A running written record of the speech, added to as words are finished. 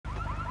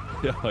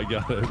Yeah, I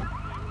got it.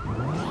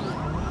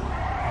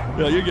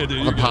 Yeah, you're good,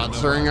 dude. A pot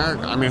stirring arc?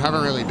 I mean, I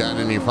haven't really done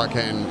any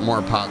fucking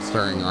more pot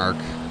stirring arc.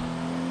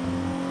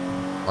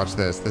 Watch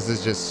this. This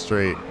is just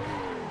straight.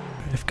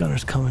 If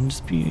Gunner's coming,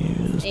 just be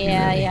ready.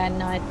 Yeah,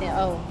 no, I think.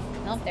 Oh,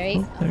 nope, there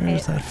you go.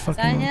 There's Okay. that fucking. Is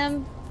that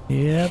him?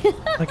 Yep.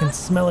 I can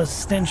smell his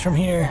stench from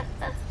here.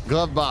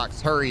 Glove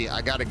box, hurry!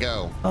 I gotta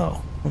go.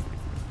 Oh.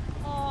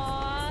 Aww.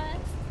 Are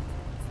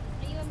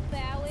you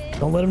embarrassed?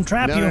 Don't let him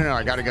trap you. No,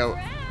 I gotta go.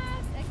 Okay,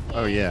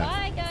 Oh yeah.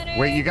 bye, Gunner.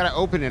 Wait, you gotta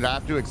open it. I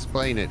have to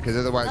explain it because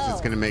otherwise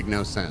it's gonna make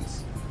no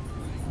sense.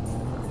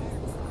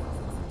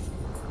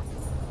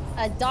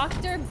 A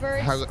Dr.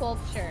 Bird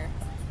sculpture.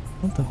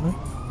 What the fuck?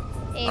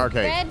 A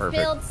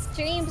red-billed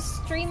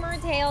streamer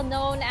tail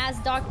known as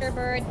Dr.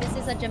 Bird. This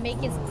is a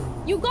Jamaican.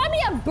 You got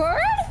me a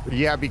bird?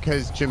 Yeah,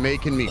 because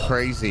Jamaican me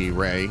crazy,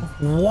 Ray.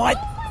 What?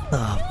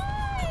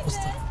 That was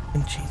the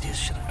fucking cheesiest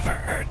shit I've ever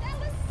heard. That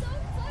was so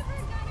clever,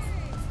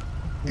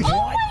 Gunner.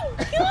 Oh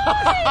my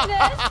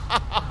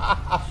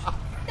god!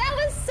 That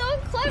was so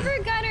clever,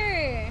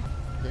 Gunner.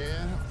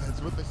 Yeah,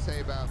 that's what they say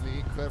about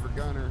me, clever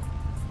gunner.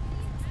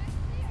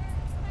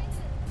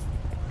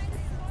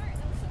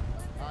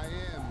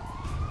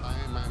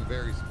 I'm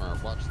very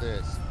smart. Watch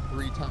this.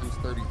 3 times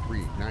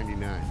 33,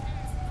 99.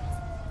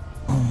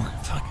 Oh my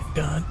fucking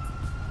god.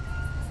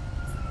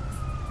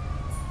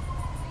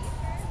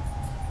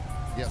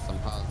 Yes, I'm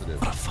positive.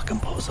 What a fucking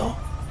bozo.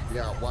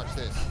 Yeah, watch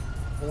this.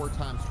 4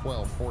 times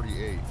 12,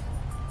 48.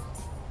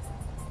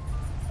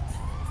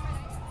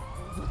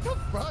 What the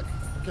fuck?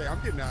 Okay,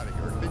 I'm getting out of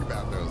here. Think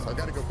about those. I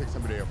gotta go pick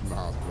somebody up from the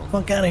hospital.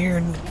 Fuck out of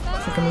here,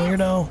 fucking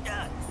weirdo.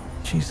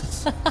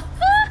 Jesus.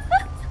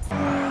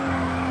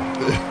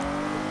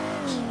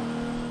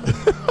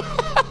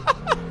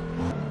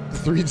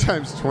 3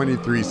 times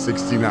 23,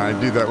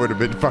 69. Dude, that would have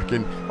been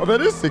fucking... Oh,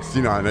 that is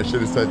 69. I should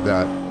have said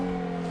that.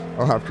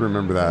 I'll have to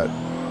remember that.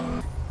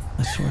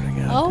 I swear to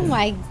God. Oh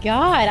my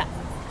god.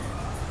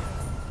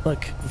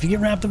 Look, if you get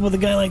wrapped up with a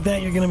guy like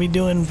that, you're gonna be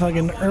doing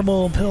fucking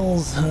herbal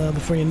pills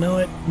before you know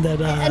it. That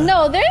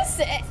No,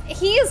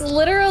 he's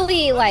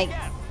literally like,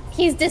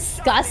 he's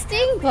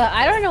disgusting, but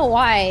I don't know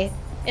why.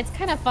 It's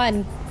kind of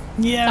fun.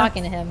 Yeah.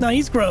 Talking to him. No,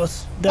 he's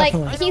gross.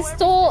 Definitely.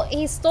 Like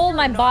he stole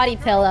my body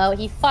pillow.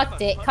 He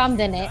fucked it,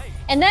 cummed in it,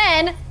 and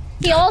then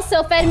he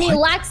also fed me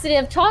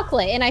laxative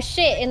chocolate, and I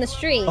shit in the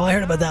street. Oh, I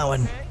heard about that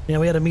one. Yeah,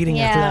 we had a meeting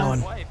after that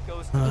one.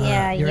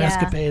 Your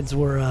escapades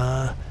were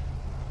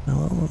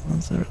well,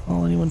 that's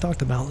all anyone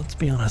talked about. Let's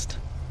be honest.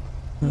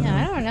 Yeah,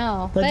 I don't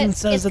know. Legend but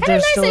says it's that kind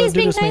of there's nice still that a he's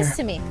being Judas nice there.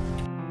 to me.